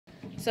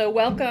So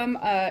welcome.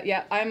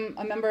 Yeah, I'm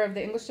a member of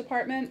the English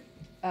department,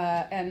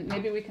 and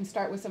maybe we can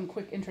start with some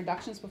quick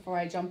introductions before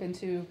I jump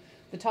into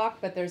the talk,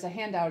 but there's a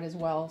handout as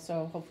well,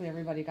 so hopefully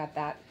everybody got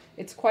that.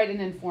 It's quite an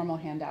informal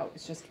handout.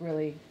 It's just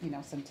really,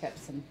 some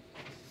tips.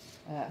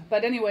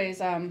 But anyways,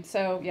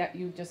 so yeah,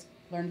 you just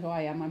learned who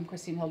I am. I'm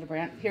Kristine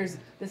Hildebrandt.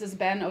 This is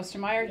Ben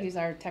Ostermeyer. He's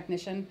our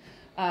technician.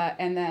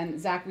 And then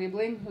Zach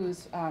Riebling,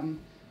 who's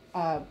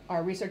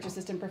our research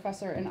assistant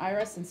professor in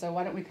IRIS. And so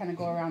why don't we kind of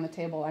go around the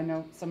table? I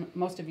know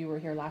most of you were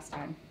here last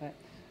time,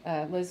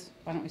 but Liz,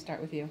 why don't we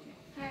start with you?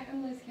 Hi,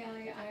 I'm Liz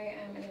Kelly. I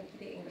am in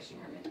the English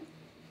department.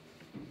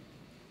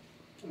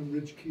 I'm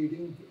Rich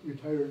Keating,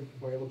 retired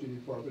biology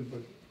department,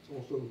 but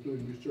also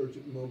doing research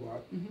at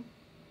MOVOT. Mm-hmm.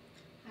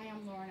 Hi,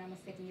 I'm Lauren. I'm a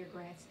second-year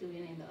grad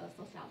student in the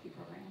sociology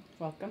program.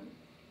 Welcome.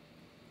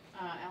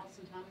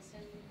 Allison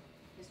Thomason,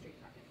 history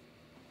department.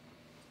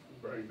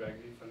 Brian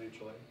Bagley,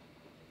 financial aid.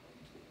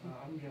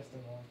 I'm Justin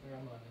Walker.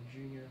 I'm a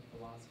junior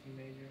philosophy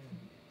major.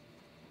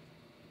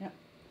 Yeah,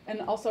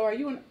 and also, are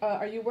you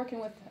working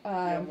with? Yeah,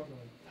 I'm working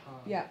with Tom.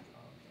 Yeah.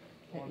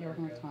 Okay, you're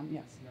working with Tom.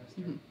 Yes.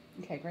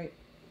 Mm-hmm. Okay, great.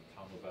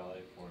 Tom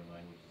LaValle, foreign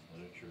languages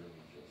and literature. We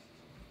just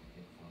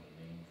found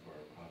a name for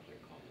our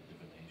project called the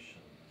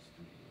Divination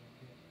Studio.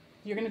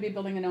 You're going to be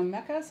building an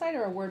Omeka site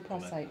or a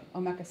WordPress site?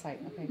 Omeka site.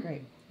 Okay,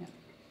 great. Yeah,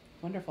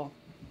 wonderful.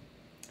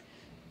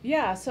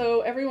 Yeah.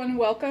 So everyone,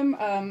 welcome.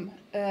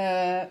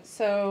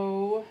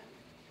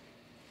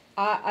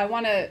 I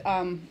want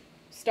to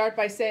start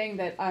by saying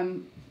that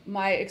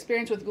my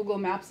experience with Google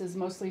Maps is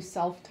mostly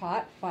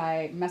self-taught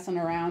by messing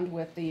around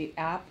with the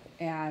app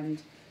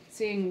and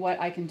seeing what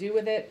I can do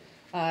with it,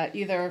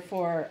 either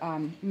for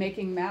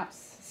making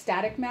maps,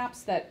 static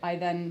maps that I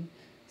then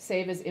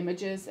save as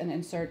images and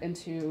insert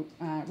into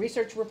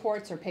research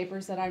reports or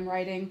papers that I'm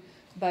writing,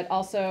 but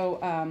also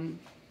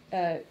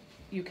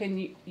you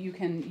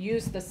can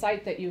use the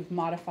site that you've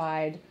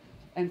modified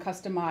and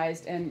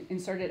customized and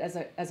insert it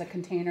as a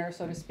container,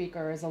 so to speak,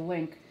 or as a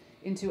link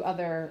into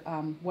other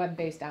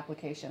web-based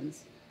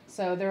applications.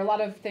 So there are a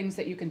lot of things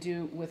that you can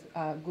do with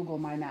Google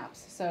My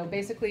Maps. So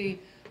basically,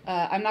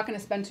 I'm not going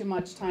to spend too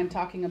much time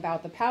talking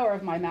about the power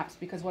of My Maps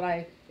because what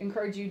I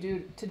encourage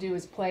you to do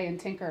is play and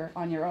tinker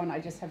on your own. I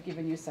just have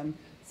given you some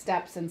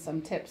steps and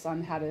some tips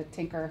on how to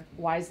tinker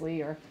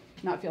wisely or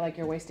not feel like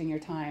you're wasting your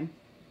time.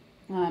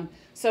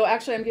 So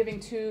actually I'm giving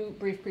two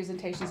brief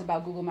presentations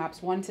about Google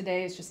Maps. One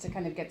today is just to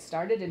kind of get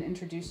started and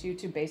introduce you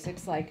to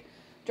basics like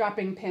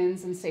dropping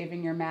pins and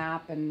saving your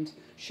map and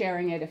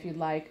sharing it if you'd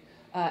like.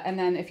 And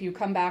then if you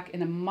come back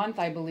in a month,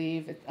 I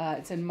believe,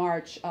 it's in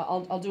March,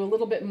 I'll do a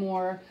little bit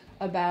more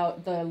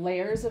about the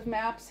layers of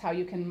maps, how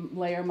you can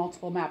layer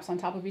multiple maps on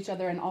top of each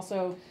other, and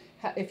also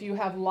if you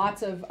have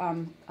lots of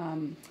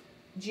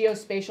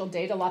geospatial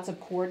data, lots of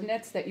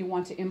coordinates that you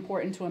want to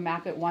import into a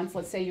map at once.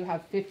 Let's say you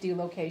have 50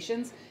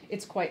 locations.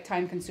 It's quite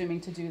time consuming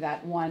to do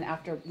that one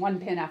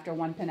pin after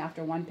one pin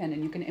after one pin,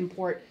 and you can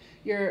import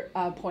your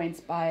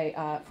points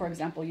by, for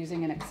example,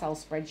 using an Excel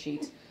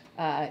spreadsheet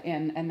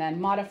and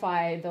then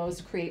modify those,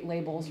 create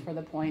labels for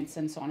the points,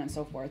 and so on and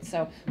so forth.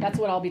 So that's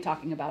what I'll be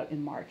talking about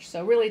in March.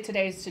 So really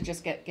today's to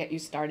just get you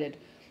started.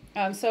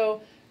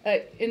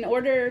 In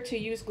order to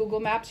use Google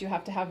Maps, you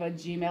have to have a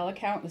Gmail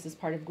account. This is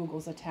part of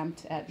Google's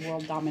attempt at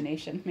world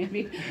domination,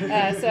 maybe.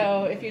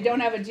 So if you don't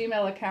have a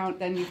Gmail account,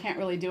 then you can't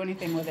really do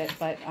anything with it.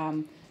 But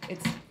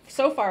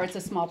so far, it's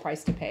a small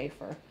price to pay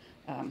for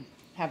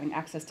having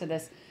access to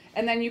this.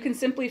 And then you can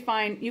simply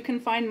find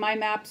My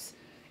Maps.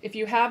 If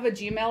you have a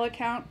Gmail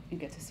account, you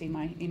get to see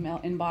my email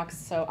inbox.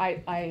 So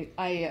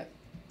I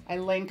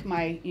link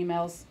my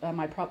emails,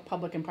 my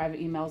public and private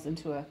emails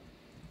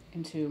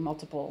into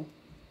multiple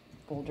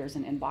folders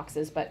and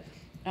inboxes, but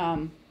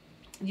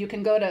you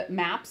can go to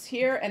Maps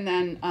here, and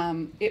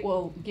then it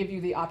will give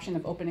you the option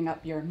of opening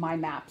up your My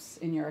Maps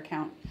in your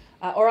account,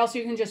 or else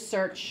you can just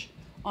search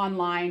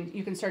online.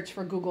 You can search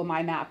for Google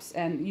My Maps,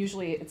 and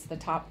usually it's the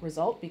top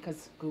result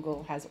because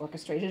Google has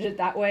orchestrated it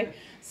that way.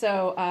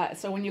 So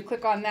when you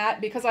click on that,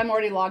 because I'm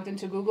already logged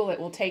into Google, it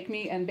will take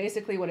me, and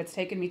basically what it's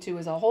taken me to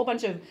is a whole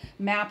bunch of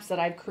maps that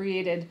I've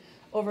created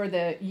over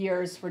the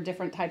years for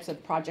different types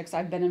of projects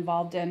I've been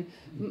involved in.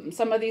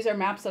 Some of these are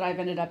maps that I've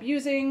ended up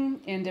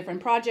using in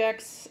different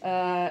projects,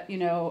 that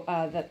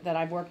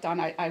I've worked on.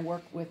 I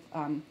work with,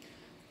 I'm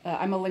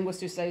a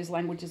linguist who studies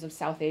languages of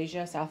South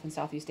Asia, South and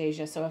Southeast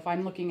Asia. So if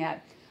I'm looking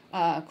at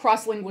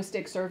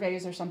cross-linguistic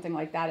surveys or something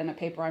like that in a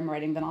paper I'm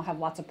writing, then I'll have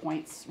lots of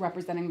points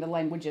representing the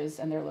languages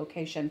and their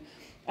location.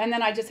 And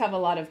then I just have a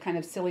lot of kind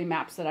of silly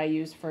maps that I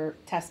use for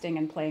testing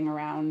and playing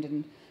around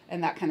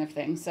and that kind of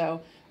thing.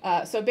 So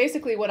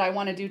basically what I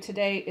want to do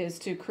today is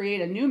to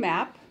create a new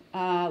map.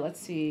 Let's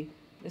see,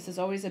 this is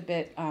always a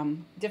bit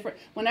different.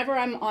 Whenever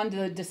I'm on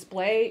the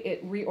display,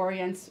 it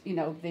reorients,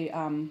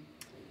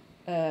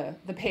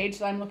 the page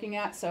that I'm looking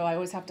at, so I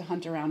always have to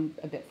hunt around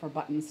a bit for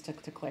buttons to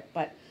click.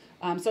 But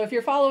so if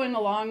you're following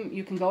along,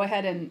 you can go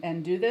ahead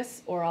and do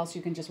this, or else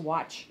you can just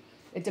watch.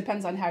 It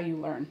depends on how you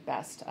learn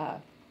best.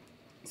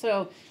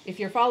 So if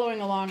you're following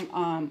along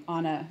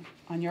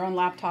on your own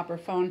laptop or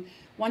phone,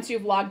 once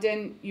you've logged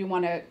in, you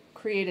want to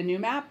create a new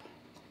map.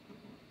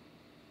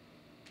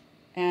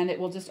 and it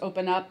will just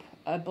open up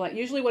a blank.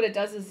 Usually what it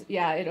does is,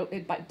 yeah,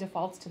 it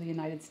defaults to the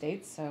United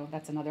States, so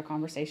that's another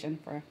conversation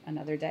for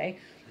another day.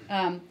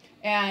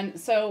 And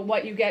so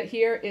what you get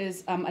here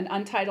is an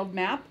untitled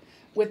map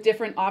with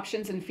different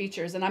options and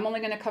features. And I'm only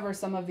going to cover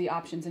some of the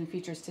options and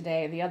features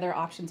today. The other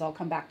options I'll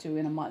come back to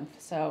in a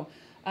month. So,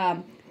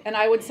 and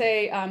I would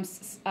say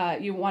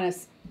you want to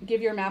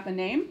give your map a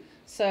name.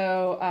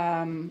 So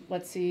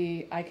let's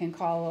see, I can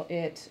call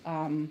it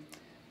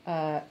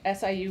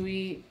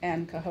SIUE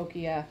and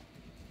Cahokia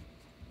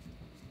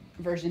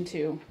version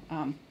 2.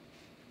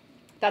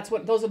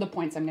 Those are the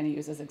points I'm going to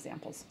use as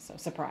examples. So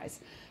surprise.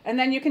 And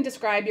then you can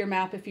describe your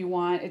map if you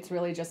want. It's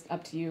really just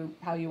up to you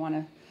how you want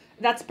to.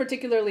 That's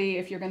particularly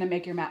if you're going to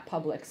make your map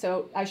public.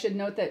 So I should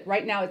note that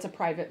right now it's a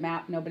private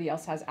map. Nobody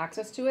else has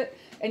access to it.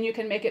 And you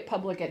can make it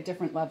public at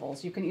different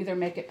levels. You can either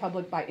make it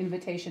public by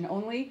invitation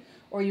only,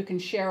 or you can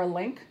share a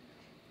link,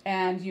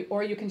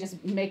 or you can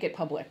just make it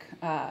public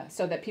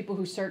so that people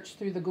who search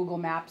through the Google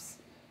Maps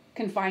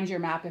can find your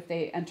map if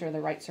they enter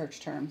the right search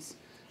terms.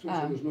 So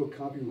there's no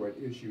copyright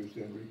issues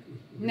then?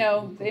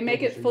 No, they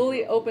make it publishing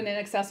fully the- open and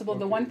accessible.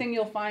 The Okay. one thing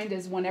you'll find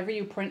is whenever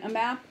you print a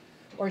map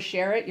or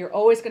share it, you're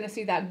always going to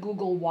see that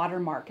Google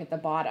watermark at the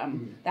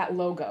bottom, that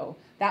logo.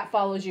 That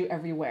follows you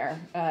everywhere.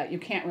 You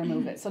can't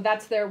remove it. So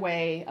that's their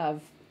way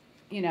of,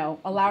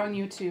 allowing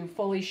you to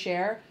fully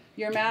share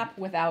your map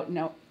without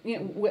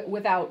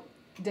without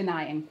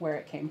denying where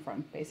it came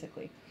from,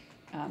 basically.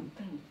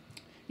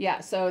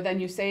 Yeah, so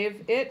then you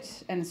save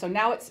it, and so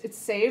now it's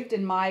saved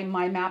in my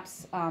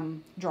Maps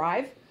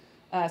drive,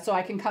 so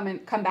I can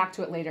come back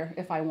to it later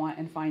if I want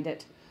and find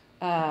it.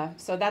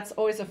 So that's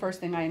always the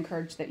first thing I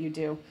encourage that you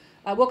do.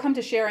 We'll come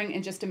to sharing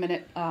in just a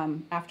minute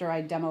after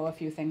I demo a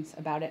few things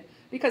about it,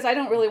 because I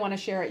don't really want to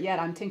share it yet.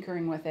 I'm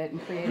tinkering with it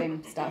and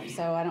creating stuff,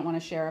 so I don't want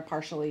to share a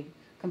partially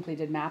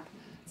completed map.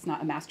 It's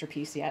not a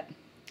masterpiece yet,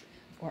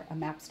 or a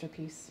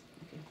mapsterpiece,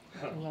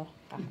 if you will.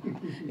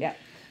 Yeah.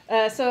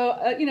 So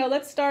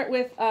let's start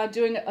with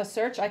doing a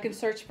search. I can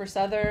search for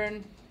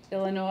Southern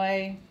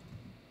Illinois.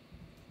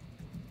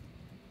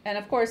 And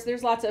of course,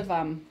 there's lots of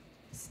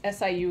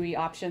SIUE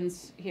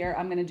options here.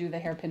 I'm going to do the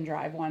hairpin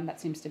drive one. That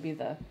seems to be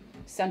the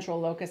central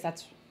locus.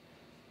 That's,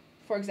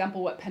 for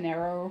example, what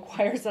Panera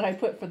requires that I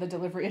put for the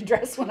delivery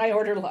address when I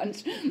order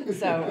lunch.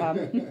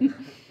 So,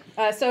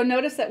 so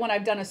notice that when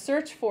I've done a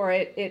search for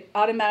it, it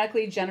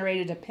automatically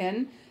generated a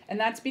pin. And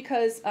that's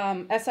because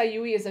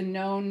SIUE is a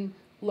known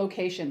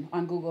location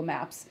on Google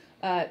Maps.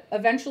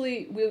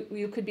 Eventually,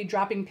 you could be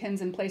dropping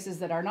pins in places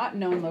that are not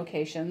known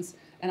locations,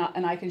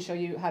 and I can show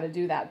you how to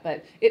do that.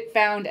 But it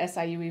found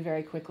SIUE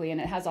very quickly,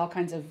 and it has all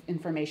kinds of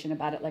information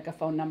about it, like a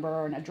phone number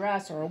or an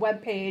address or a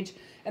web page.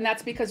 And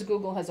that's because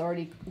Google has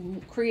already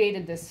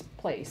created this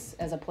place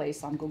as a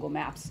place on Google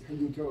Maps. Can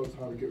you tell us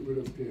how to get rid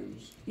of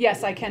pins?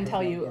 Yes, I can have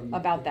tell not you done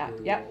about that.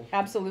 very Yep, well.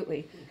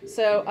 absolutely. Okay.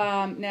 So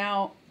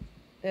now,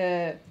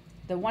 the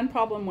one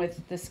problem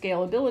with the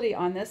scalability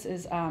on this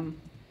is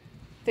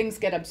things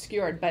get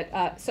obscured.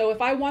 But so if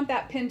I want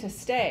that pin to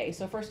stay,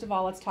 so first of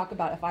all, let's talk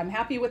about if I'm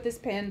happy with this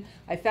pin,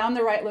 I found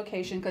the right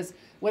location, because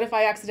what if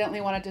I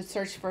accidentally wanted to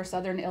search for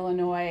Southern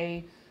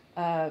Illinois,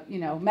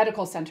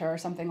 medical center or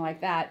something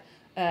like that?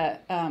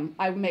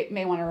 I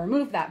may want to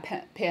remove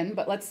that pin,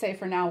 but let's say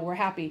for now we're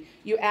happy.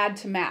 You add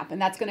to map,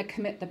 and that's going to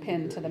commit the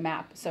pin to the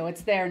map, so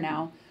it's there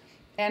now.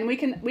 And we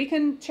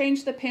can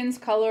change the pin's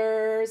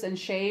colors and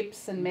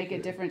shapes and make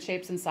it different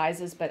shapes and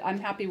sizes, but I'm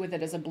happy with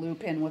it as a blue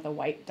pin with a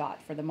white dot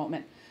for the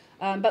moment.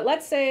 But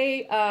let's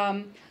say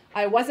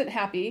I wasn't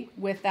happy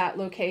with that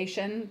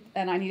location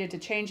and I needed to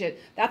change it.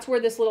 That's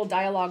where this little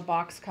dialog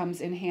box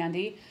comes in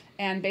handy.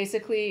 And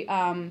basically,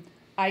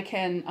 I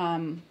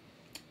can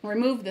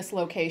remove this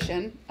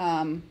location.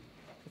 Let's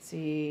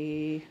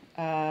see.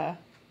 I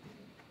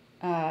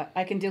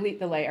can delete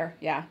the layer.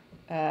 Yeah.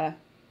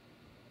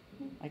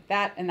 Like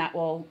that, and that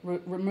will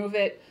remove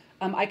it.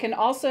 I can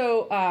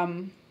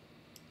also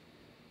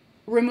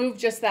remove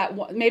just that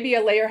one. Maybe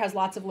a layer has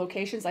lots of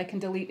locations. I can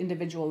delete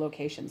individual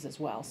locations as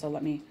well. So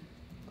let's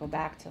go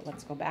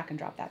back and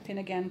drop that pin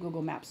again.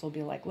 Google Maps will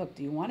be like, look,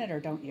 do you want it or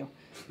don't you?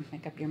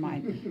 Make up your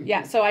mind.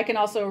 Yeah, so I can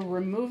also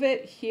remove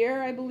it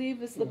here, I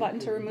believe, is the button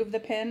to remove the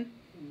pin.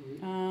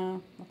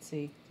 Let's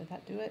see, did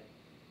that do it?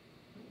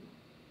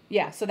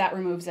 Yeah, so that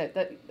removes it.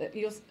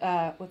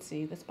 Let's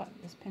see, this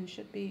pin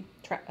should be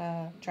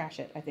trash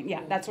it, I think.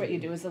 Yeah, that's what you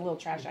do, is the little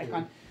trash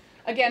icon.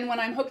 Again, when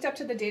I'm hooked up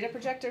to the data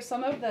projector,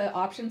 some of the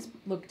options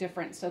look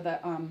different. So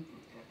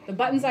the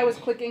buttons I was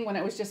clicking when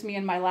it was just me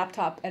and my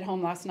laptop at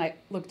home last night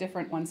look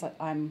different once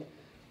I'm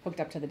hooked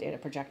up to the data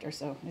projector.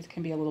 So it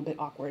can be a little bit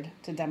awkward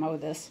to demo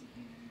this.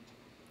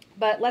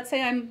 But let's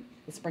say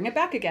let's bring it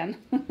back again.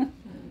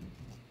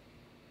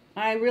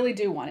 I really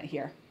do want it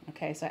here.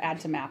 Okay, so add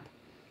to map.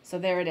 So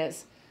there it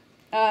is.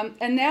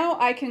 And now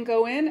I can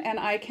go in and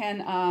I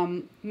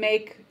can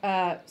make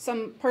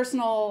some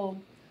personal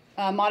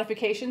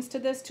modifications to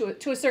this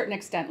to a certain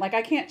extent. Like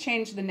I can't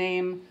change the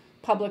name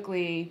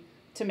publicly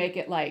to make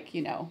it like,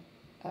 Yale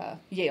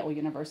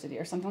University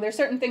or something. There's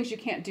certain things you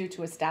can't do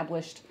to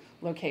established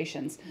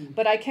locations.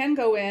 But I can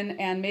go in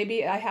and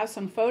maybe I have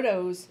some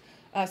photos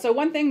So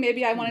one thing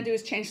maybe I want to do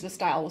is change the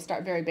style. We'll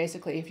start very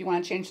basically. If you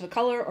want to change the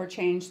color or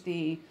change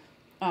the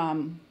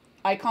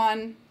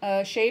icon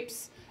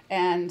shapes,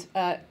 and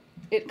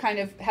it kind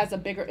of has a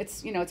bigger,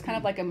 it's kind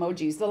of like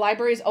emojis. The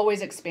library is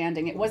always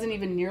expanding. It wasn't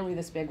even nearly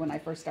this big when I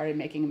first started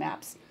making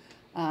maps.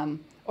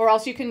 Or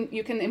else you can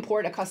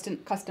import a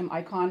custom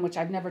icon, which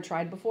I've never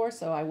tried before,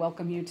 so I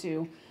welcome you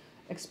to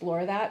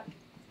explore that.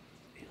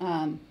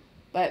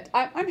 But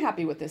I'm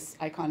happy with this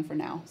icon for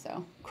now.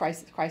 So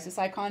crisis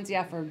icons,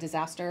 yeah, for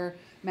disaster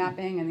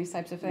mapping and these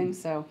types of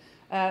things. So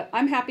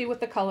I'm happy with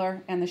the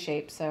color and the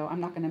shape, so I'm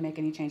not going to make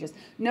any changes.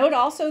 Note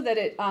also that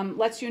it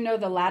lets you know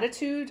the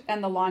latitude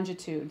and the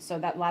longitude. So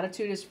that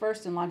latitude is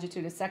first and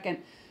longitude is second.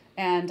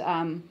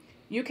 And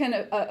you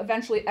can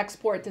eventually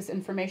export this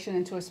information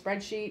into a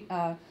spreadsheet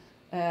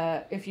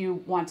if you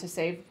want to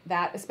save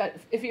that.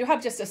 If you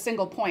have just a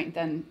single point,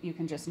 then you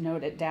can just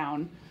note it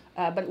down.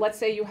 But let's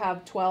say you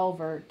have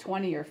 12 or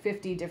 20 or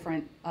 50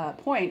 different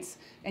points,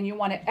 and you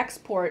want to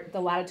export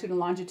the latitude and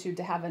longitude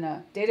to have in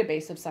a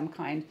database of some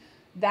kind.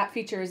 That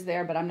feature is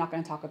there, but I'm not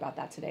going to talk about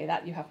that today.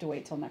 That you have to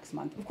wait till next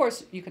month. Of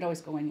course, you could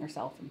always go in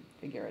yourself and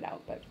figure it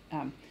out,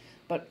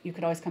 but you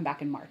could always come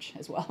back in March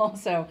as well.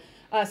 So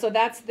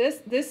that's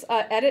this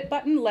edit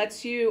button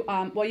lets you,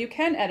 well, you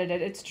can edit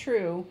it. It's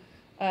true.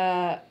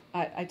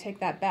 I take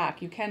that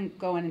back. You can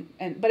go in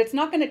but it's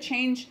not going to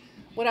change.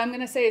 What I'm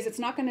going to say is it's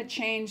not going to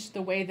change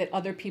the way that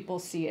other people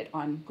see it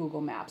on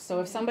Google Maps. So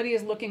if somebody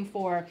is looking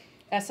for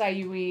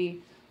SIUE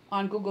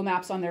on Google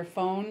Maps on their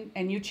phone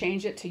and you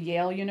change it to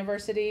Yale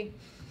University,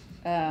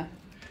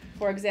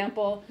 for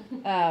example,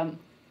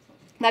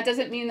 that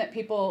doesn't mean that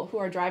people who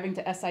are driving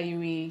to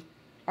SIUE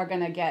are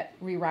going to get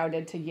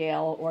rerouted to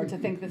Yale or to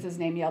think this is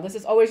named Yale. This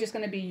is always just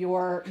going to be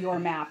your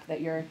map that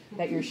you're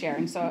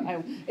sharing.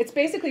 So it's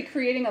basically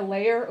creating a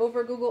layer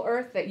over Google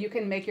Earth that you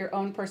can make your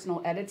own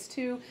personal edits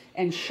to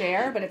and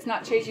share, but it's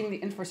not changing the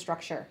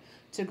infrastructure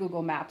to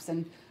Google Maps.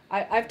 And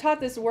I've taught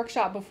this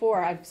workshop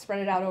before. I've spread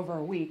it out over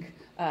a week,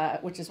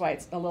 which is why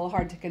it's a little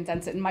hard to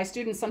condense it. And my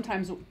students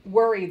sometimes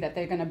worry that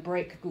they're going to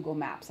break Google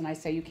Maps. And I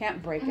say, you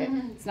can't break it.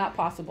 It's not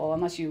possible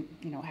unless you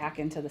hack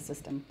into the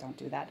system. Don't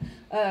do that.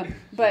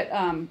 But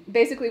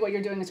basically what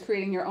you're doing is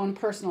creating your own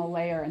personal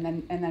layer and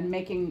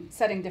then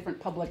setting different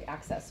public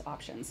access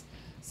options.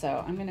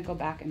 So I'm going to go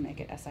back and make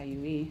it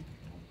SIUE.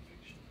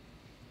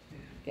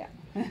 Yeah,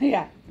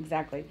 yeah,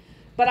 exactly.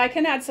 But I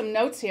can add some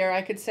notes here.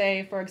 I could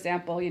say, for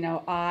example,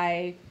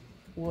 I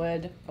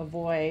would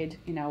avoid,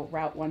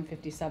 Route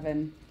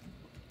 157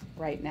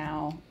 right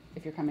now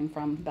if you're coming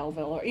from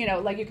Belleville,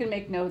 or, like you can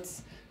make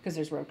notes because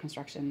there's road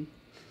construction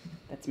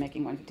that's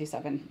making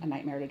 157 a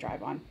nightmare to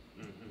drive on.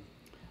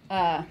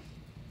 And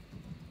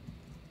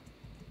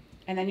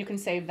then you can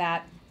save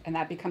that, and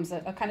that becomes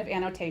a kind of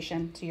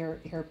annotation to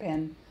your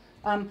pin.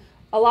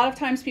 A lot of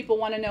times people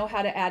want to know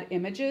how to add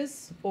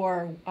images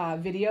or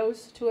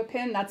videos to a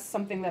pin. That's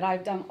something that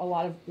I've done a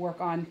lot of work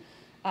on.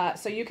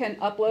 So you can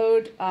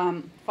upload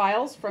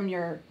files from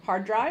your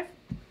hard drive.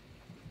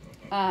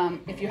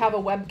 If you have a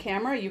web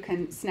camera, you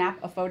can snap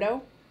a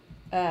photo,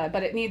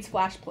 but it needs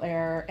Flash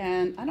Player.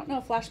 And I don't know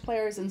if Flash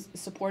Player is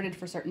supported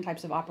for certain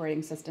types of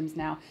operating systems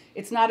now.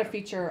 It's not a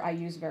feature I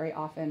use very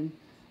often.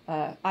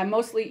 I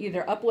mostly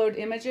either upload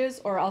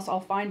images or else I'll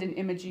find an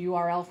image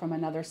URL from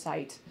another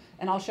site.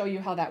 And I'll show you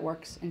how that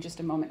works in just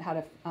a moment, how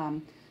to,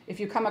 if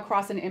you come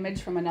across an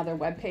image from another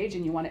web page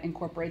and you want to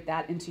incorporate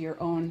that into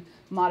your own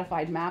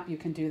modified map, you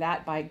can do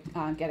that by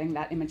getting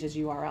that image's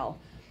URL.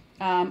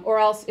 Or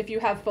else if you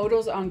have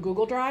photos on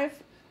Google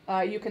Drive,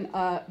 you can,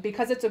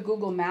 because it's a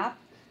Google map,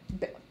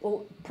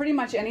 pretty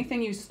much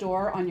anything you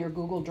store on your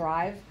Google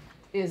Drive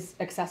is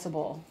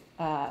accessible.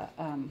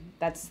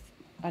 That's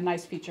a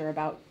nice feature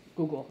about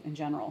Google in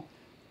general.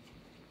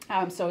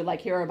 So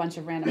like here are a bunch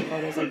of random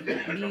photos of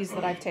bees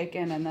that I've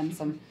taken and then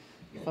some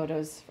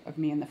photos of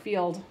me in the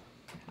field.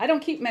 I don't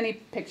keep many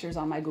pictures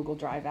on my Google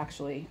Drive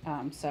actually,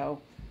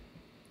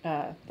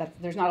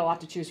 there's not a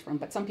lot to choose from,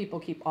 but some people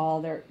keep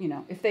all their,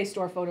 if they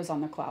store photos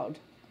on the cloud,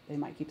 they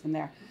might keep them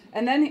there.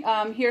 And then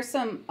here's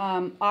some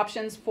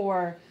options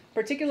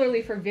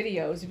particularly for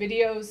videos.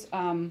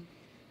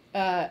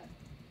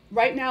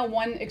 Right now,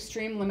 one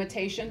extreme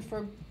limitation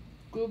for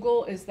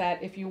Google is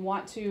that if you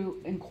want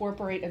to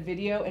incorporate a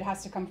video, it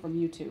has to come from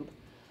YouTube.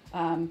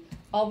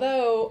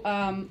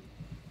 Although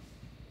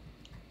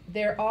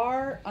there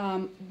are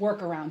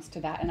workarounds to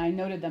that, and I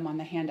noted them on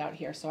the handout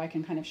here, so I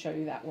can kind of show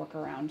you that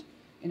workaround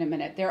in a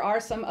minute. There are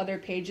some other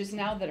pages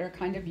now that are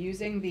kind of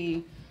using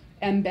the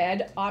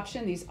embed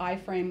option, these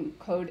iframe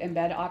code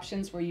embed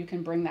options where you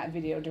can bring that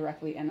video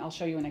directly in. I'll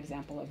show you an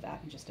example of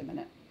that in just a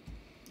minute.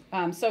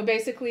 So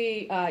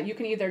basically, you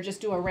can either just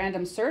do a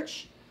random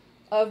search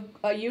of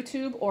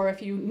YouTube, or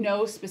if you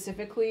know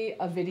specifically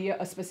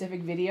a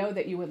specific video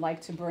that you would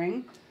like to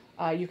bring,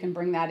 you can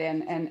bring that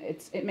in, and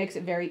it makes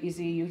it very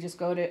easy. You just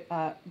go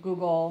to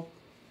Google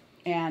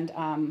and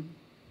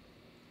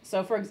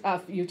so for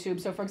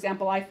YouTube. So for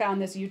example, I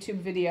found this YouTube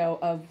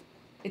video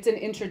it's an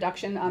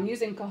introduction. I'm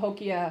using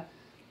Cahokia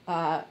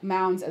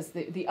Mounds as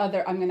the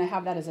other. I'm going to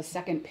have that as a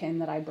second pin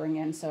that I bring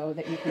in so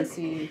that you can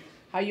see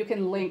how you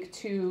can link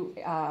to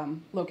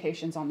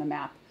locations on the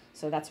map.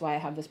 So that's why I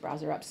have this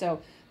browser up.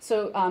 So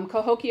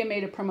Cahokia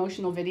made a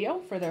promotional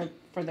video for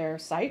their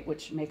site,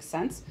 which makes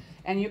sense.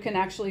 And you can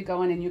actually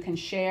go in and you can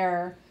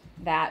share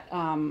that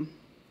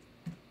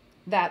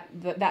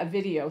that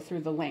video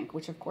through the link,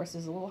 which of course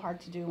is a little hard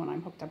to do when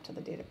I'm hooked up to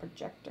the data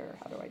projector.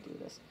 How do I do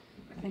this?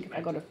 I think if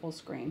I go to full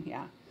screen,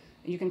 yeah.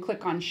 You can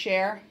click on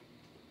share,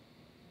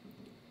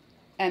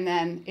 and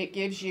then it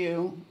gives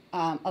you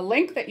a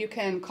link that you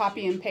can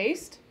copy and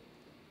paste.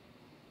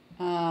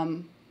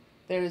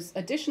 There's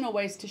additional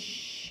ways to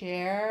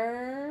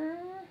share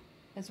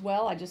as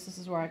well. This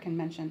is where I can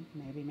mention,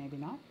 maybe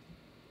not.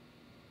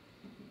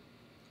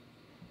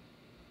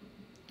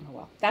 Oh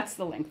well, that's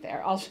the link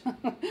there.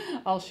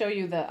 I'll show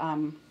you the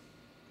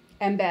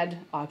embed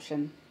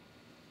option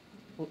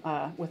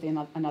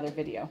within another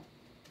video.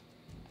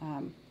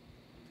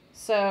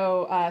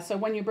 So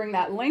when you bring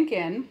that link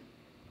in,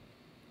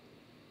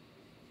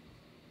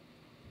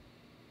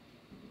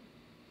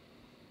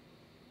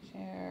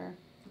 share,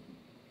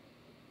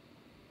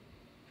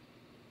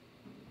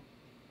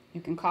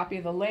 you can copy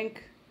the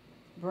link,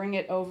 bring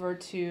it over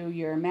to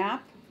your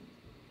map,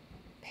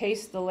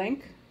 paste the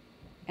link,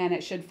 and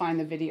it should find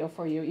the video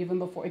for you even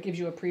before it gives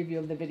you a preview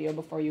of the video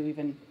before you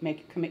even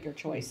commit your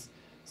choice.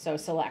 So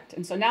select.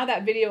 And so now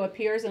that video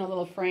appears in a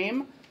little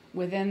frame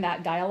within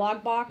that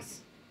dialog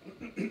box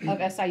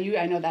of SIU.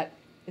 I know that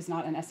is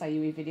not an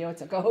SIUE video,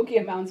 it's a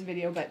Cahokia Mounds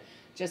video, but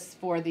just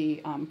for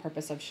the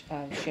purpose of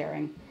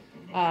sharing.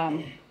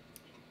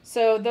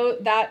 So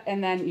that,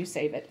 and then you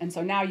save it. And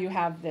so now you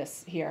have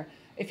this here.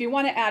 If you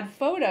want to add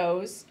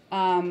photos,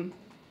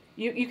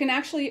 you can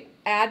actually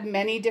add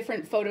many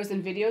different photos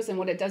and videos, and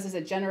what it does is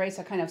it generates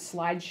a kind of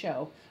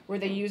slideshow where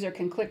the user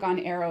can click on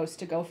arrows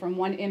to go from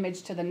one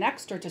image to the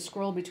next or to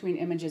scroll between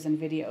images and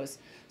videos.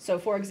 So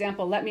for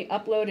example, let me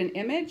upload an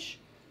image.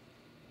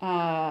 So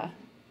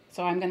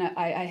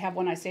I have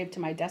one I saved to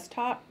my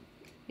desktop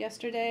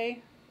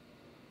yesterday,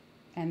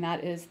 and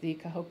that is the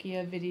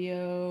Cahokia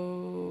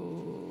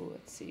video.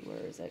 Let's see,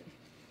 where is it?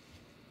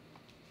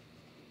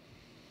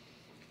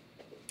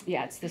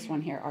 Yeah, it's this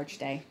one here, Arch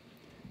Day.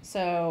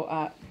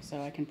 So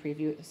so I can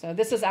preview. So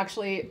this is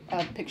actually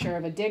a picture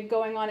of a dig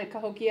going on at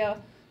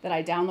Cahokia that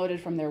I downloaded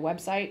from their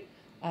website,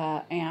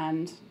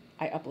 and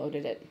I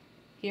uploaded it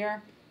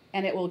here.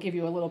 And it will give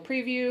you a little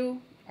preview.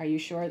 Are you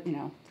sure,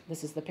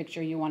 this is the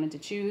picture you wanted to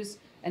choose?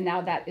 And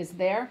now that is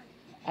there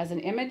as an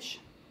image.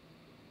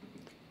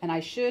 And I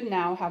should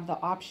now have the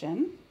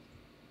option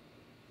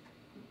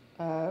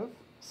of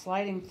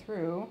sliding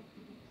through,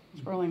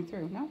 scrolling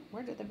through. No,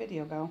 where did the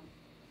video go?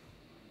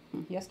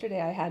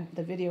 Yesterday I had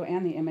the video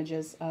and the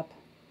images up.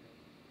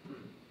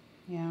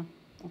 Yeah,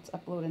 let's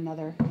upload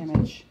another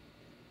image.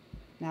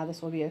 Now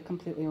this will be a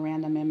completely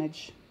random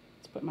image.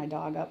 Let's put my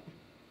dog up.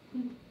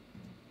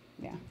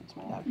 Yeah, that's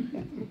my dog.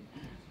 Yeah.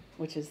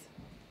 Which is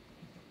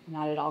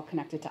not at all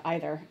connected to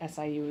either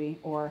SIUE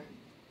or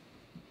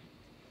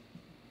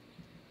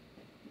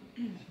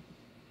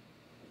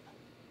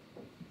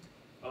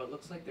Oh, it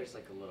looks like there's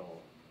like a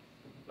little,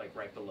 like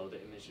right below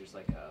the image, there's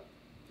like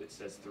it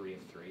says 3 of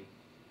 3.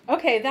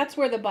 Okay, that's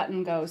where the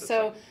button goes.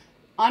 So like,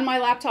 on my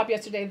laptop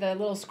yesterday, the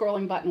little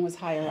scrolling button was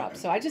higher up.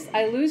 So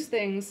I lose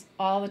things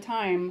all the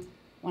time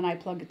when I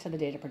plug it to the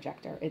data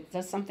projector. It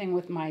does something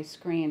with my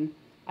screen.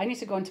 I need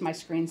to go into my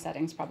screen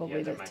settings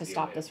probably to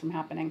stop this from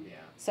happening. Yeah.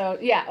 So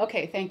yeah,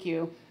 okay, thank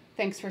you.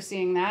 Thanks for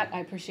seeing that. I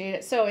appreciate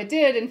it. So it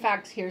did, in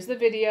fact, here's the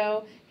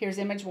video, here's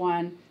image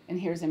 1, and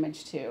here's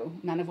image 2,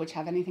 none of which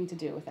have anything to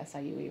do with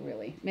SIUE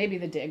really. Maybe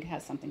the dig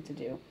has something to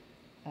do.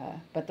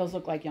 But those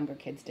look like younger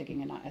kids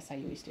digging and not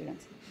SIUE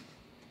students.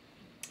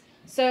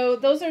 So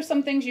those are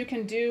some things you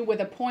can do with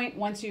a point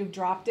once you've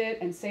dropped it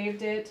and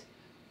saved it.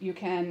 You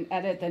can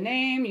edit the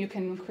name. You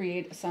can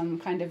create some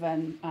kind of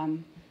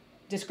an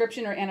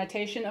description or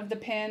annotation of the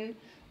pin.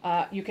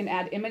 You can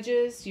add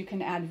images. You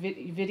can add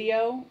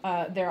video.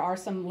 There are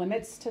some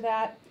limits to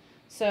that.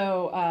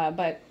 So,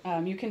 but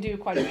you can do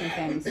quite a few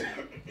things.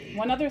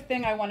 One other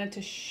thing I wanted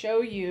to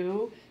show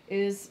you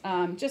is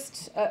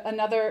just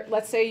another,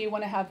 let's say you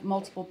want to have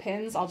multiple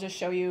pins. I'll just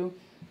show you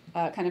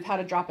kind of how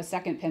to drop a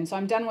second pin. So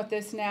I'm done with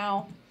this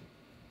now.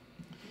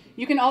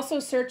 You can also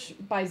search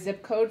by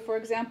zip code, for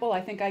example. I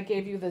think I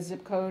gave you the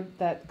zip code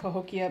that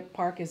Cahokia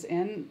Park is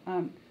in.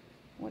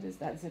 What is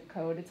that zip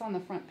code? It's on the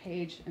front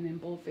page and in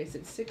boldface.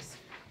 It's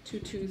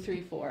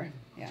 62234.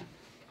 Yeah.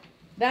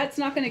 That's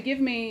not going to give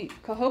me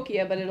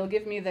Cahokia, but it'll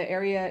give me the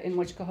area in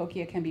which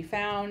Cahokia can be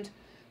found.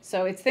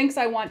 So it thinks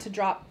I want to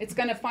drop, it's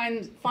going to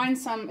find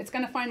it's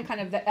going to find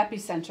kind of the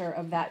epicenter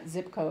of that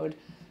zip code.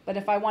 But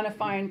if I want to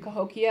find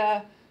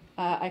Cahokia,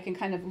 I can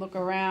kind of look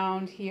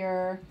around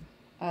here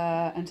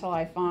until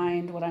I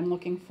find what I'm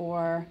looking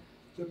for.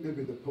 Is that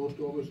maybe the post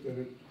office that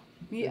it?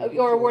 Yeah,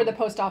 or where the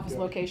post office Yeah,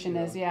 location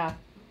is, yeah,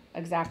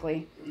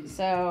 exactly.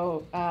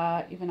 So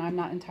even I'm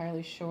not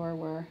entirely sure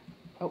where,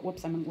 oh,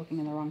 whoops, I'm looking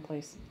in the wrong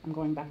place. I'm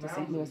going back to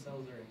St. Louis.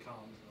 Themselves are in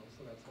Collinsville,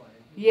 so that's why.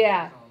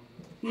 Yeah.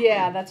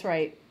 Yeah, that's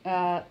right.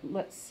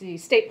 Let's see,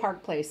 State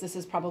Park Place. This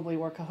is probably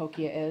where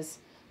Cahokia is.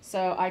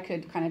 So I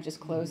could kind of just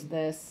close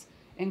this.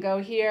 and go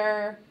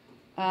here,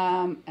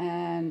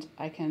 and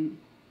I can,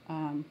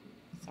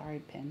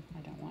 sorry, pin,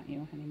 I don't want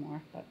you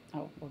anymore, but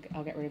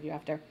I'll get rid of you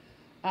after.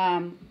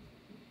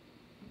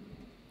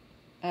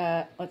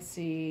 Let's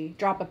see,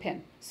 drop a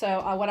pin.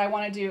 So what I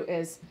want to do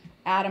is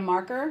add a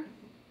marker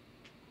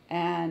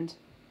and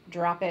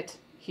drop it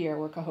here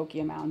where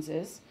Cahokia Mounds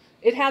is.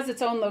 It has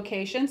its own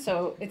location,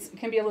 so it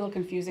can be a little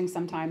confusing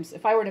sometimes.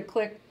 If I were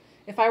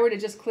to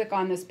just click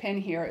on this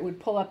pin here, it would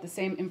pull up the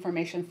same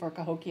information for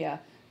Cahokia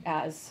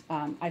as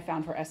I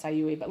found for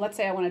SIUE. But let's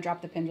say I want to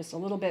drop the pin just a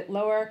little bit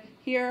lower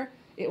here.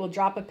 It will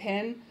drop a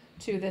pin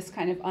to this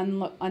kind of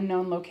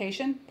unknown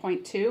location,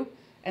 0.2.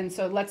 And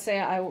so let's say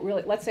I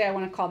want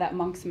to call that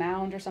Monk's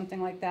Mound or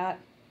something like that.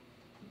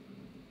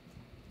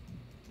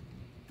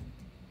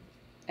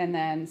 And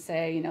then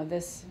say,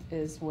 this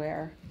is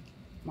where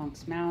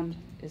Monk's Mound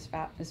is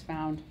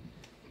found,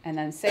 and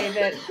then save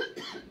it.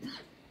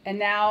 And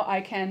now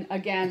I can,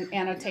 again,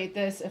 annotate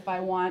this if I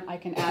want. I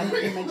can add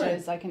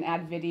images, I can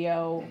add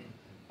video,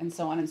 and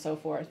so on and so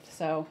forth.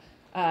 So,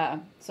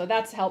 so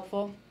that's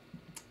helpful.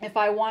 If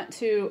I want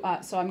to,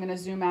 so I'm going to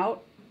zoom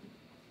out.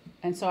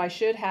 And so I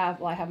should have,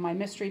 well, I have my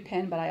mystery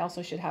pin, but I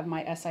also should have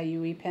my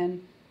SIUE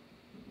pin.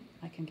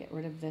 I can get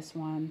rid of this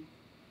one.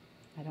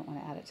 I don't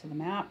want to add it to the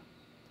map.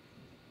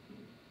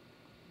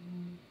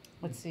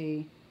 Let's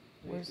see.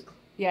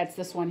 Yeah, it's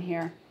this one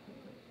here.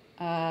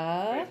 We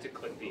have to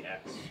click the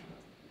X.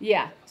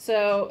 Yeah,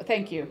 so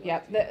thank you.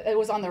 Yep, it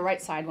was on the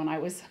right side when I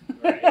was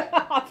Right.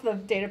 off the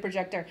data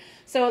projector.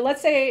 So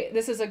let's say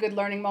this is a good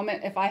learning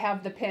moment. If I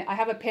have the pin, I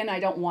have a pin, I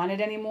don't want it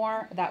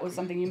anymore. That was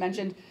something you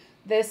mentioned.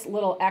 This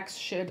little X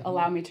should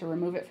allow me to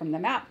remove it from the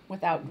map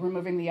without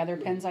removing the other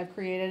pins I've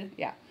created.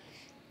 Yeah.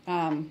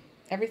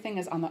 Everything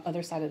is on the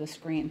other side of the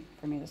screen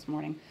for me this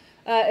morning.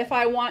 If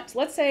I want,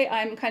 let's say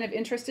I'm kind of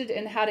interested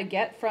in how to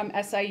get from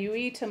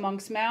SIUE to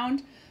Monk's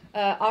Mound.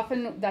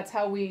 Often that's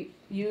how we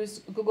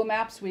use Google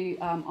Maps. We,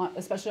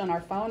 especially on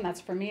our phone,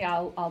 that's for me.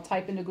 I'll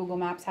type into Google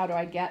Maps, how do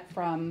I get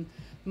from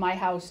my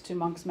house to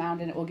Monk's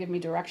Mound, and it will give me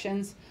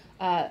directions.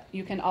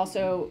 You can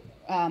also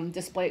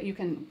display, you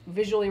can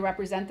visually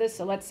represent this.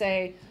 So let's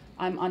say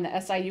I'm on the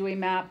SIUE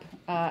map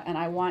and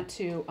I want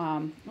to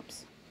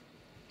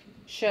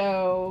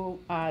show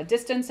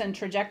distance and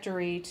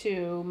trajectory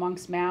to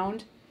Monk's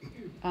Mound.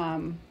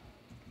 I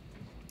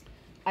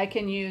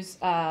can use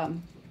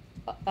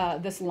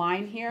this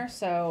line here.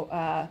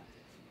 So,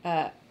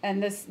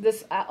 and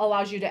this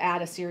allows you to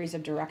add a series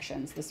of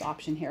directions, this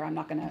option here. I'm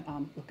not going to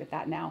look at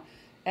that now.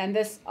 And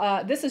this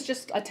is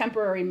just a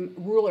temporary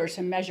ruler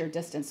to measure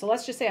distance. So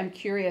let's just say I'm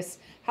curious,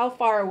 how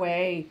far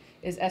away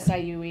is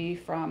SIUE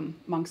from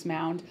Monk's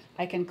Mound?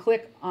 I can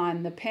click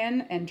on the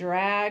pin and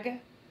drag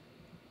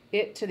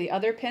it to the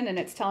other pin, and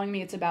it's telling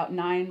me it's about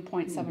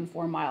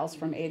 9.74 miles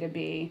from A to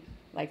B,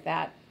 like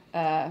that.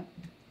 Okay,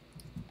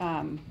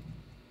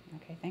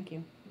 thank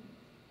you.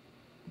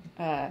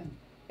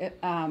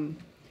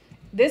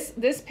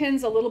 This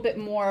pin's a little bit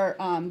more,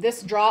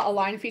 this draw a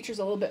line feature is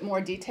a little bit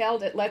more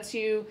detailed. It lets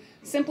you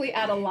simply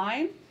add a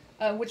line,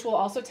 which will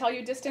also tell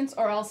you distance,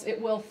 or else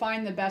it will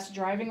find the best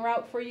driving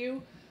route for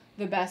you,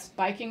 the best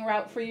biking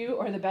route for you,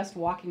 or the best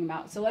walking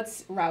route. So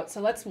let's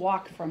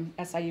walk from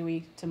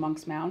SIUE to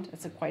Monk's Mound.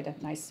 It's quite a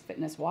nice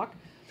fitness walk.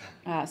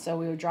 So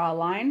we would draw a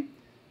line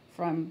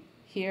from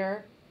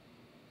here,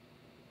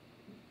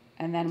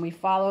 and then we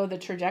follow the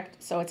trajectory.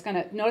 So it's going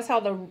to, notice how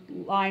the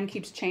line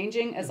keeps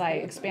changing as I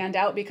expand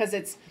out, because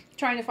it's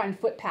trying to find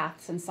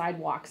footpaths and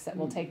sidewalks that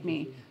will take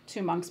me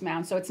to Monk's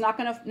Mound. So it's not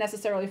going to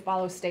necessarily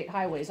follow state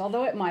highways,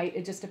 although it might.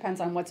 It just depends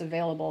on what's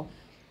available.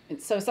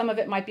 So some of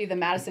it might be the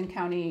Madison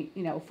County,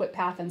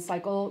 footpath and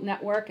cycle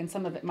network, and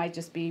some of it might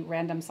just be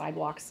random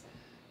sidewalks.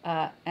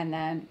 And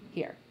then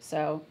here.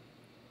 So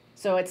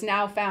it's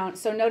now found.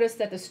 So notice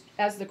that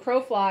as the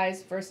crow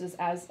flies versus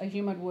as a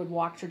human would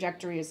walk,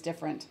 trajectory is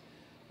different.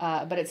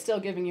 But it's still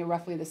giving you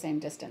roughly the same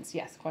distance.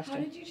 Yes, question?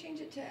 How did you change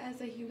it to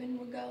as a human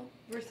would go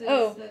versus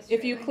the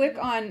if you straight click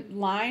line? on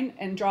line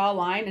and draw a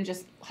line and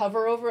just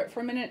hover over it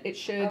for a minute, it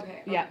should,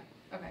 Okay. yeah.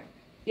 Okay.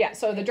 Yeah,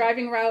 so the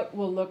driving route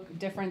will look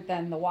different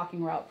than the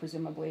walking route,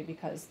 presumably,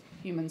 because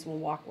humans will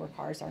walk where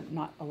cars are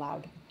not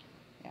allowed.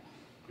 Yeah.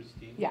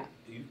 Kristine? Yeah.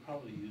 You've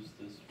probably used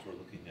this for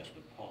looking at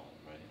Nepal,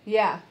 right?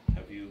 Yeah.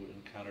 Have you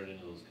encountered any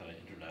of those kind of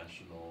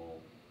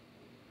international,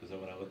 because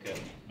when I look at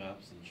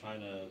maps in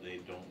China, they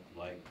don't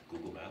like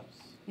Google Maps.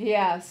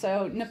 Yeah,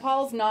 so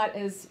Nepal's not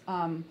as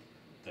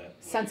That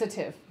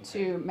sensitive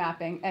Okay. to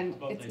mapping, and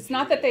How about it's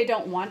not that Nigeria? they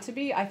don't want to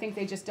be. I think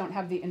they just don't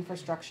have the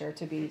infrastructure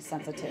to be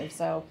sensitive.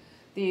 So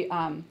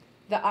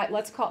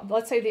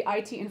let's say the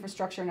IT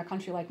infrastructure in a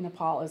country like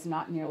Nepal is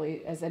not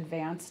nearly as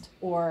advanced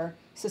or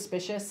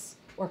suspicious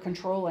or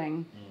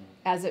controlling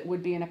as it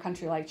would be in a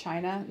country like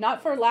China.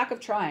 Not for lack of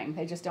trying,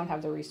 they just don't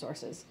have the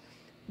resources.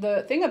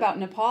 The thing about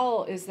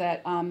Nepal is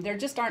that there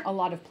just aren't a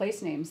lot of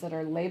place names that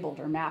are labeled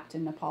or mapped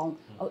in Nepal.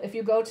 If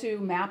you go to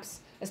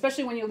maps,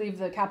 especially when you leave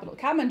the capital,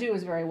 Kathmandu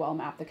is very well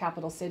mapped, the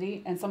capital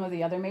city, and some of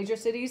the other major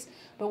cities.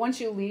 But once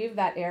you leave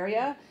that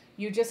area,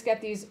 you just get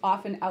these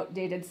often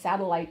outdated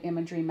satellite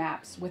imagery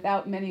maps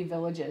without many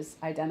villages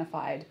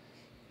identified.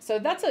 So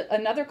that's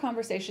another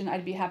conversation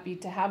I'd be happy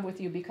to have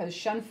with you, because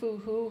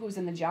Shunfu Hu, who's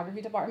in the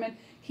geography department,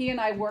 he and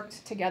I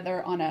worked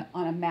together on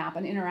a map,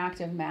 an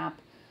interactive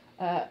map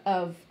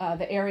of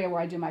the area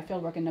where I do my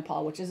fieldwork in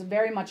Nepal, which is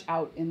very much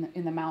out in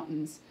the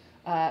mountains,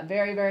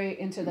 very, very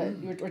into the,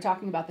 we're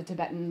talking about the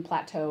Tibetan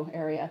Plateau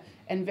area,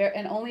 and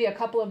only a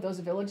couple of those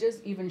villages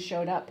even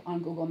showed up on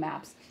Google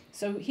Maps.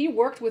 So he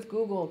worked with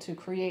Google to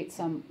create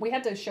we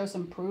had to show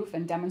some proof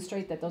and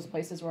demonstrate that those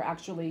places were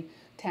actually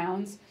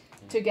towns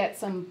to get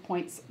some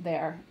points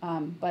there. I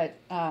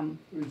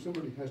mean,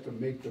 somebody has to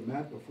make the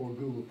map before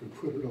Google can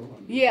put it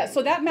on. Yeah,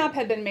 so that map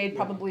had been made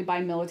probably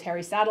by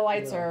military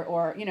satellites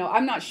or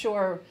I'm not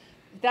sure.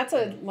 That's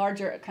a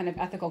larger kind of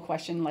ethical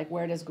question, like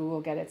where does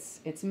Google get its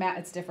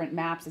different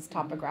maps, its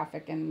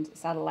topographic and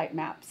satellite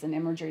maps and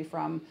imagery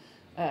from?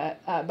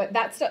 But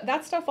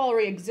that stuff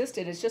already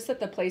existed. It's just that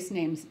the place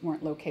names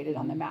weren't located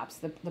on the maps.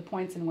 The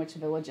points in which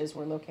villages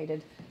were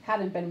located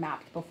hadn't been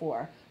mapped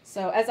before.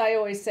 So as I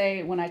always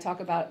say when I talk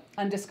about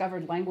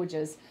undiscovered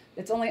languages,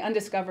 it's only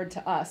undiscovered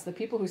to us. The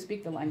people who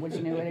speak the language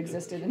knew it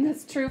existed, and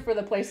that's true for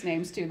the place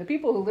names too. The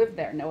people who live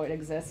there know it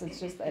exists. It's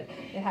just that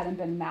it hadn't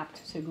been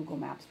mapped to Google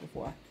Maps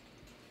before.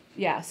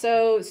 Yeah,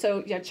 so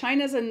yeah,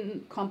 China's a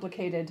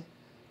complicated,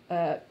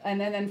 and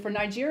then for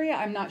Nigeria,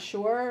 I'm not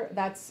sure.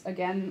 That's,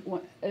 again,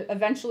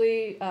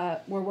 eventually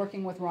we're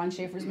working with Ron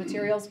Schaefer's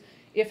materials.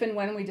 If and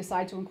when we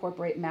decide to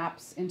incorporate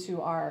maps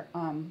into our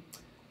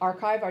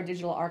archive, our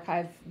digital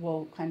archive,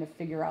 we'll kind of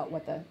figure out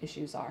what the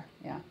issues are,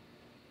 yeah.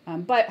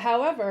 But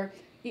however,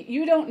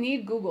 you don't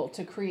need Google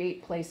to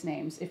create place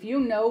names. If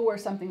you know where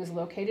something is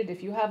located,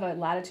 if you have a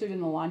latitude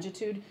and a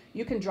longitude,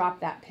 you can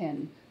drop that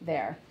pin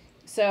there.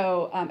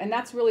 So, and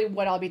that's really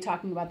what I'll be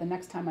talking about the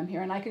next time I'm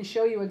here. And I can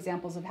show you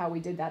examples of how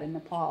we did that in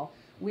Nepal.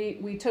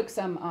 We took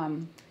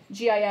some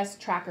GIS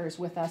trackers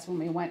with us when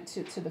we went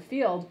to the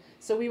field.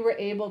 So we were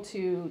able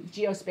to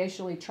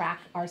geospatially track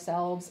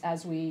ourselves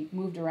as we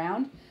moved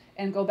around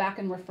and go back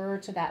and refer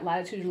to that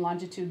latitude and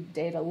longitude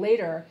data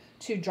later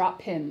to drop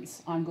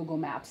pins on Google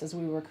Maps as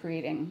we were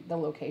creating the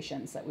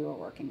locations that we were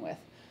working with.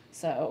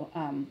 So,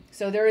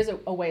 so there is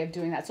a way of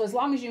doing that. So as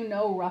long as you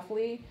know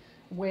roughly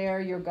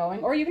where you're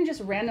going, or you can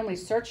just randomly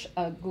search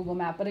a Google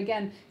map. But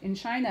again, in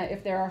China,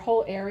 if there are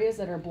whole areas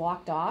that are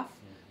blocked off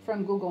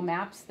from Google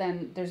Maps,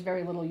 then there's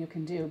very little you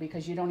can do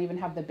because you don't even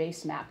have the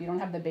base map. You don't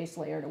have the base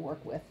layer to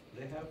work with.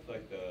 They have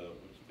like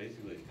which is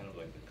basically kind of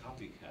like the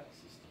copycat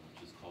system,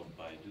 which is called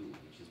Baidu,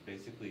 which is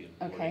basically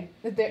importing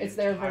It's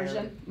their entire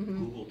version. Mm-hmm.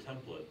 Google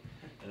template,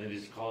 and they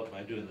just call it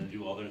Baidu, and then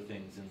do other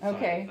things inside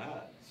of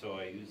that. So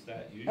I use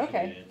that usually.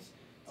 And it's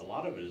a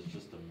lot of it is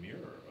just a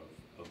mirror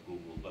of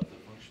Google, but the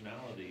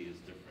functionality is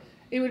different.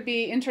 It would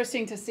be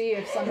interesting to see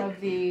if some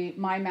of the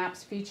My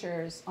Maps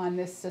features on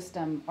this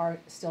system are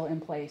still in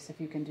place,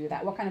 if you can do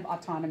that. What kind of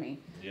autonomy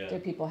do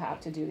people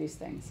have to do these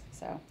things?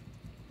 So,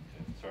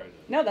 Okay, sorry.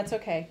 No, that's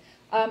okay.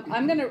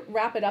 I'm going to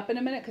wrap it up in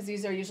a minute because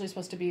these are usually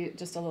supposed to be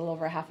just a little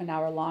over half an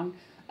hour long.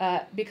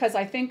 Because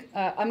I think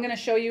I'm going to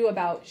show you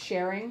about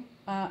sharing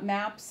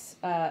maps,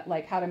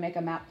 like how to make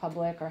a map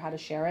public or how to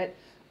share it.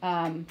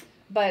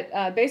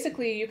 But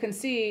basically, you can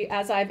see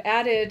as I've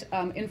added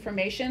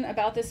information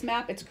about this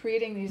map, it's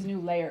creating these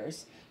new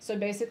layers. So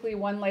basically,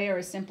 one layer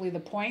is simply the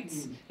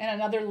points, and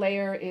another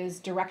layer is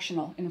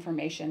directional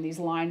information, these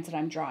lines that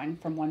I'm drawing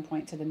from one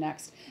point to the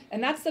next.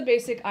 And that's the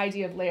basic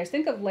idea of layers.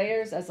 Think of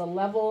layers as a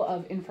level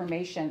of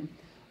information.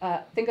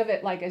 Think of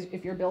it like as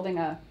if you're building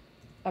a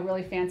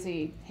really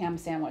fancy ham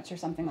sandwich or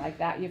something like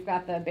that. You've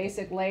got the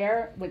basic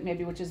layer,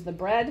 which is the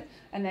bread,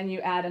 and then you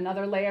add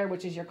another layer,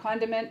 which is your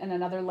condiment, and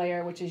another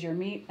layer, which is your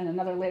meat, and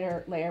another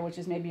layer, which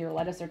is maybe your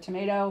lettuce or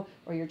tomato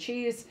or your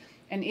cheese.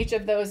 And each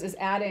of those is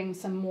adding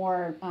some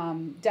more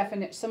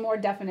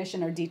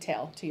definition or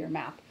detail to your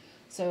map.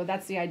 So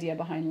that's the idea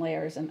behind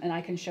layers, and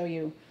I can show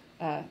you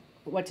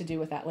what to do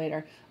with that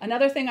later.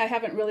 Another thing I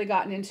haven't really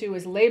gotten into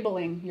is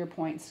labeling your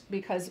points,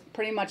 because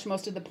pretty much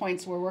most of the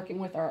points we're working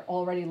with are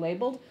already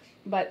labeled.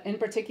 But in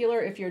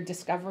particular, if you're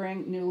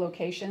discovering new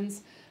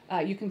locations,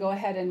 you can go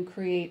ahead and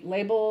create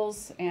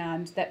labels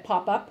and that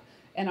pop up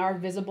and are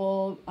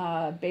visible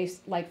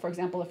based, like for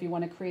example, if you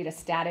want to create a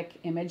static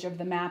image of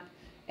the map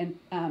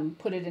and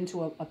put it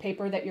into a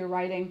paper that you're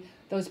writing,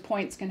 those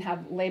points can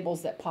have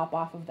labels that pop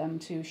off of them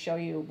to show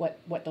you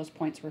what those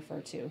points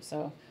refer to.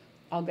 So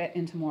I'll get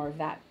into more of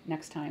that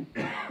next time.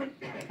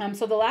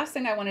 So the last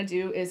thing I want to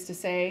do is to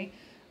say,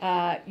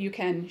 you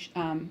can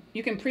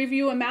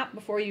preview a map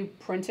before you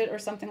print it or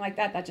something like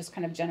that. That just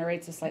kind of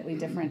generates a slightly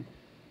different.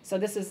 So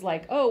this is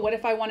like, oh, what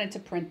if I wanted to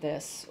print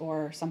this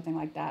or something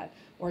like that,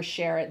 or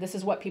share it? This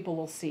is what people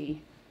will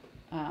see.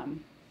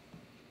 And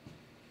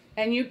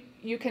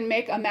you can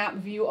make a map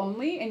view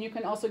only, and you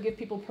can also give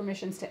people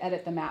permissions to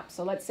edit the map.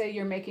 So let's say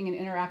you're making an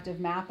interactive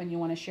map and you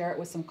want to share it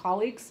with some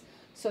colleagues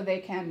so they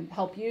can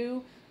help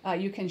you.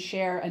 You can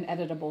share an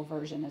editable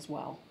version as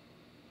well.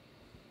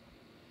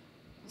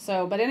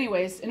 So, but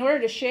anyways, in order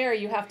to share,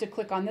 you have to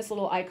click on this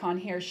little icon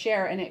here,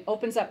 share, and it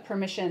opens up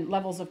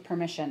levels of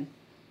permission.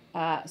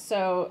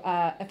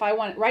 If I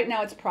want, right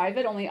now it's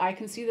private, only I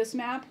can see this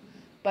map.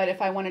 But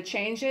if I want to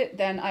change it,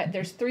 then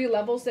there's 3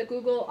 levels that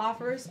Google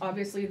offers.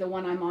 Obviously, the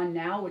one I'm on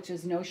now, which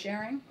is no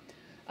sharing.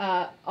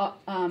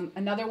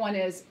 Another one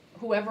is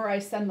whoever I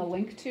send the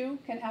link to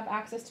can have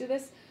access to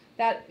this.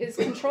 That is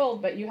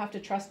controlled, but you have to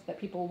trust that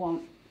people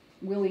won't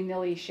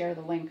willy-nilly share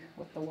the link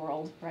with the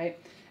world, right?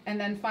 And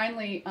then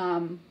finally,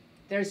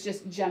 there's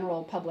just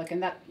general public,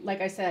 and that,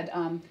 like I said,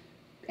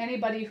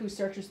 anybody who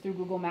searches through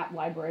Google Map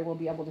Library will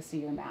be able to see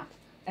your map,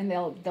 and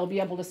they'll be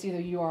able to see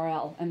the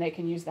URL, and they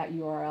can use that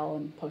URL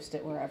and post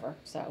it wherever.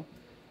 So,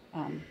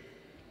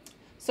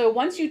 so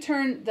once you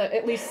turn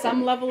at least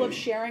some level of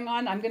sharing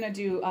on, I'm going to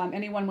do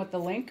anyone with the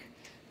link,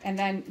 and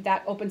then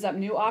that opens up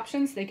new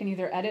options. They can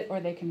either edit or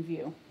they can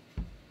view.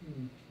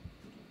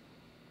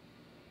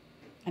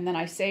 And then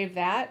I save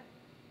that,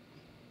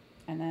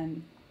 and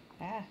then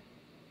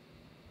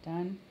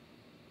done.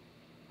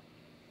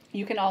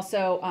 You can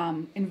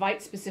also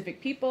invite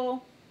specific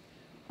people.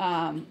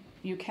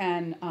 You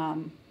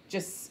can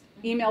just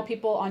email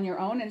people on your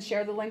own and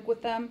share the link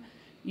with them.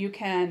 You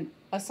can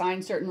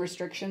assign certain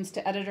restrictions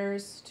to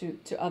editors,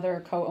 to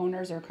other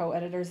co-owners or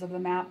co-editors of the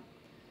map.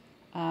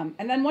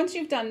 And then once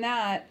you've done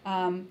that,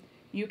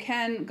 you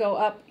can go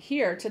up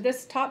here to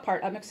this top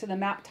part, up next to the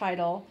map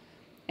title,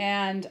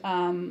 and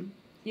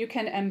you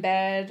can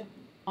embed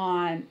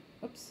on,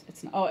 oops,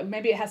 it's not, oh,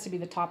 maybe it has to be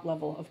the top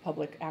level of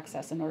public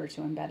access in order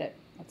to embed it.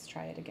 Let's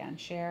try it again.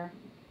 Share,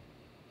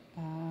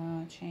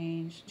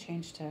 change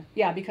to,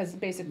 yeah, because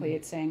basically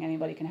it's saying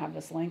anybody can have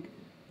this link.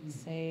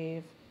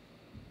 Save.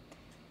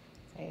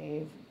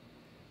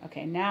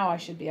 Okay, now I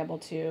should be able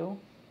to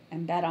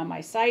embed on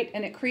my site,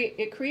 and it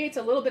creates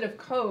a little bit of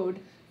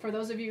code. For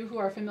those of you who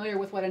are familiar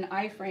with what an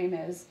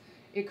iframe is,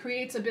 it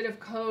creates a bit of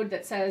code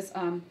that says,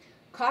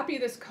 copy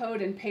this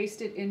code and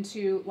paste it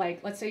into,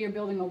 like, let's say you're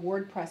building a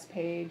WordPress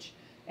page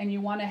and you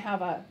want to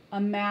have a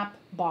map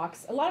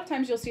box. A lot of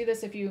times you'll see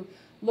this if you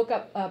look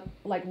up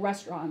like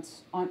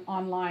restaurants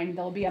online.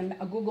 There'll be a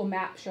Google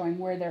map showing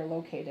where they're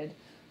located.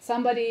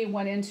 Somebody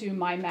went into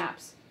My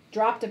Maps,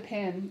 dropped a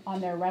pin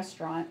on their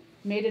restaurant,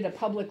 made it a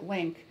public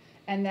link,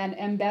 and then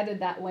embedded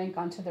that link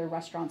onto their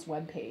restaurant's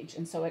webpage.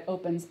 And so it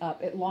opens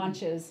up, it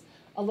launches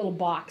a little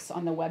box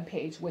on the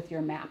webpage with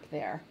your map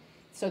there,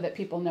 so that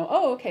people know,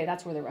 oh, okay,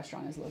 that's where the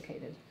restaurant is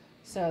located.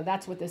 So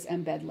that's what this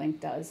embed link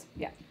does.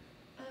 Yeah.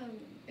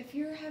 If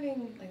you're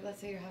having, like, let's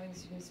say you're having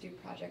students do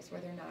projects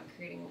where they're not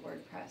creating a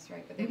WordPress,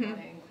 right, but they want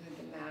to include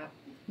the map,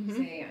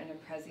 say, in a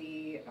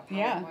Prezi, a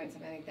PowerPoint,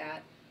 something like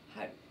that,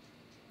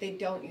 they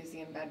don't use the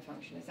embed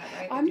function, is that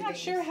right? I'm not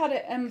sure how to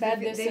embed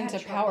this into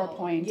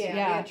PowerPoint. Yeah, we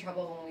had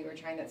trouble when we were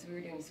trying that, so we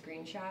were doing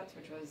screenshots,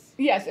 which was...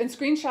 Yes, and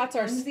screenshots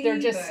are,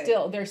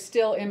 they're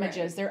still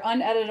images. Right. They're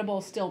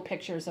uneditable still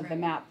pictures of the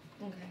map.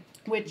 Okay.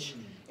 Which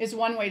is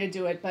one way to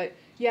do it, but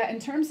yeah, in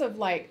terms of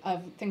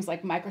things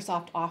like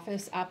Microsoft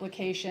Office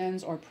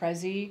applications or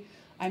Prezi,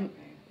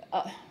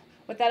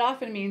 what that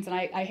often means, and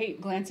I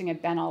hate glancing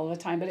at Ben all the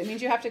time, but it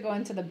means you have to go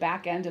into the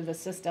back end of the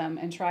system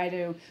and try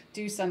to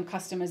do some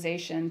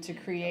customization to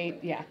create.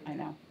 Yeah, I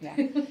know.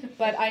 Yeah,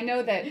 but I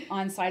know that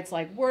on sites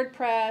like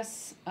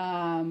WordPress.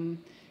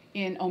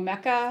 In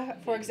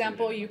Omeka, for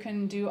example, you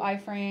can do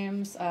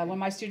iframes. When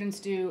my students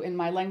do in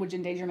my language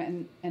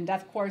endangerment and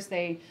death course,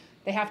 they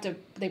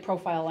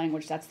profile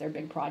language. That's their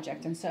big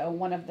project. And so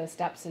one of the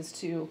steps is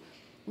to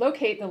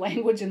locate the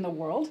language in the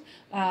world,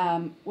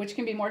 which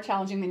can be more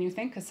challenging than you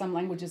think, because some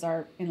languages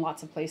are in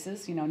lots of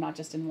places, not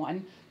just in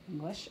one,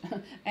 English,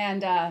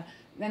 and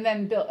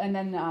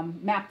then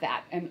map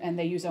that, and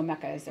they use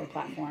Omeka as their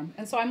platform.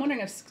 And so I'm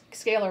wondering if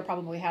Scalar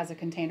probably has a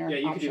container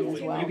option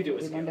as well. You could do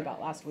we learned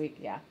about last week.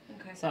 Yeah.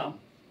 Okay. So.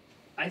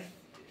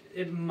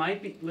 It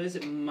might be, Liz,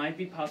 it might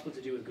be possible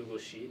to do with Google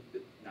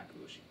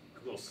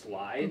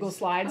Slides. Google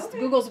Slides. Okay.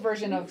 Google's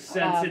version of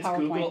Since it's PowerPoint.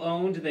 Google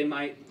owned, they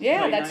might.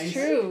 Yeah, play that's nice.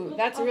 true.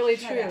 That's really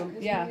true.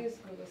 Yeah. We use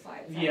Google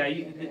Slides.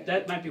 Yeah,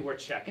 that might be worth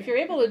checking. If you're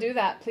able to do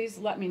that, please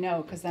let me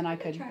know, because then I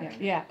could.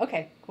 Yeah.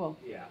 Okay. Cool.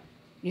 Yeah.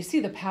 You see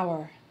the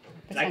power.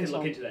 And I could Potential.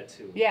 look into that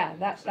too. Yeah,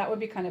 that would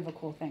be kind of a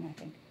cool thing, I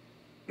think.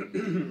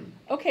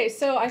 Okay,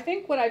 so I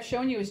think what I've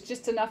shown you is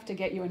just enough to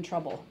get you in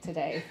trouble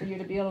today, for you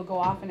to be able to go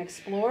off and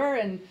explore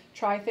and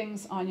try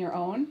things on your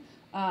own.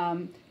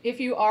 If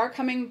you are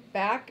coming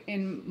back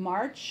in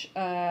March,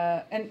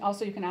 and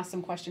also you can ask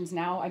some questions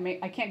now.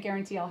 I can't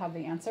guarantee I'll have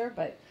the answer,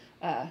 but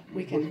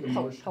we can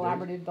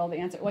collaboratively build the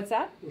answer. What's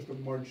that? What's the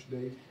March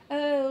date?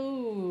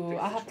 Oh,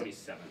 I'll have to.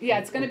 27th. Yeah,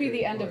 it's going to be Okay,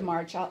 the end of right.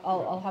 March.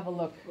 I'll have a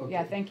look. Okay.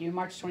 Yeah, thank you.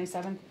 March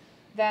 27th.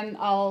 Then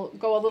I'll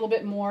go a little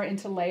bit more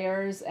into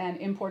layers and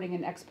importing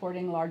and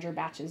exporting larger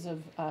batches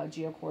of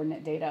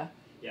geocoordinate data.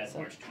 Yeah, it's So-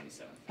 March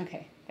 27th.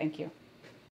 Okay, thank you.